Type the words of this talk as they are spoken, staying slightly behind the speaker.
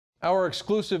Our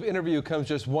exclusive interview comes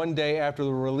just one day after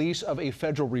the release of a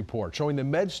federal report showing the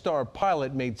Medstar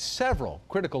pilot made several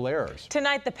critical errors.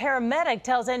 Tonight, the paramedic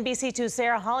tells NBC2's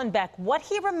Sarah Hollenbeck what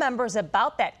he remembers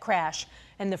about that crash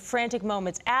and the frantic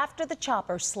moments after the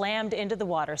chopper slammed into the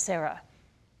water. Sarah.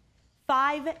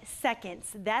 5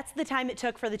 seconds. That's the time it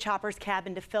took for the chopper's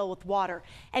cabin to fill with water.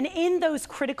 And in those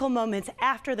critical moments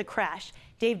after the crash,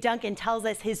 Dave Duncan tells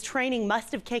us his training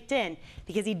must have kicked in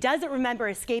because he doesn't remember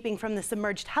escaping from the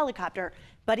submerged helicopter,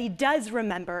 but he does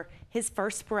remember his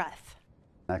first breath.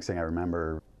 Next thing I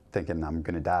remember, thinking I'm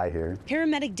going to die here.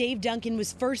 Paramedic Dave Duncan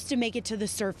was first to make it to the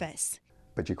surface.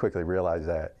 But you quickly realize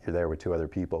that you're there with 2 other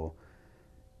people.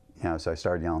 So I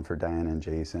started yelling for Diana and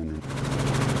Jason.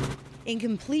 In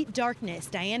complete darkness,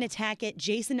 Diana Tackett,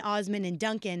 Jason Osman, and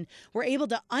Duncan were able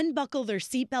to unbuckle their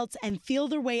seatbelts and feel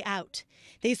their way out.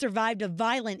 They survived a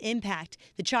violent impact.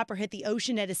 The chopper hit the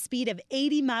ocean at a speed of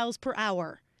 80 miles per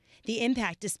hour. The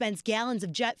impact dispensed gallons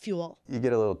of jet fuel. You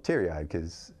get a little teary-eyed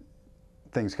because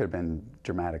things could have been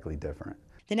dramatically different.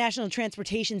 The National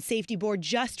Transportation Safety Board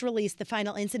just released the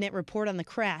final incident report on the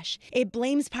crash. It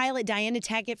blames pilot Diana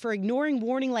Tackett for ignoring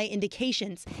warning light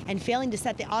indications and failing to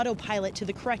set the autopilot to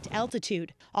the correct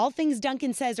altitude. All things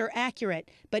Duncan says are accurate,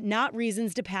 but not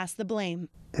reasons to pass the blame.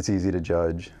 It's easy to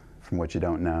judge from what you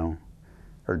don't know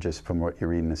or just from what you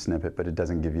read in a snippet, but it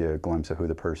doesn't give you a glimpse of who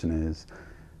the person is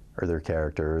or their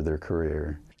character or their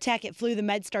career. Tackett flew the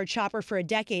Medstar chopper for a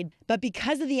decade, but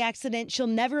because of the accident, she'll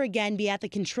never again be at the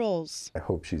controls. I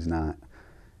hope she's not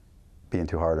being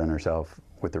too hard on herself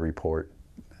with the report.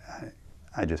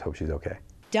 I just hope she's okay.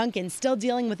 Duncan's still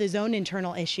dealing with his own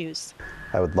internal issues.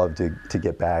 I would love to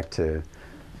get back to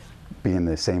being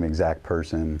the same exact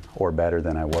person or better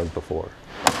than I was before.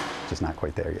 Just not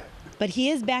quite there yet. But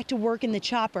he is back to work in the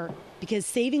chopper because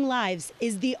saving lives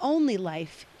is the only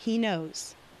life he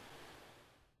knows.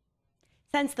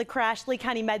 Since the crash, Lee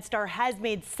County Medstar has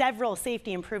made several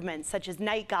safety improvements, such as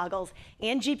night goggles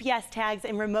and GPS tags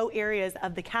in remote areas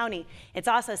of the county. It's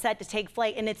also set to take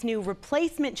flight in its new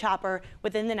replacement chopper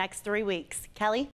within the next 3 weeks. Kelly?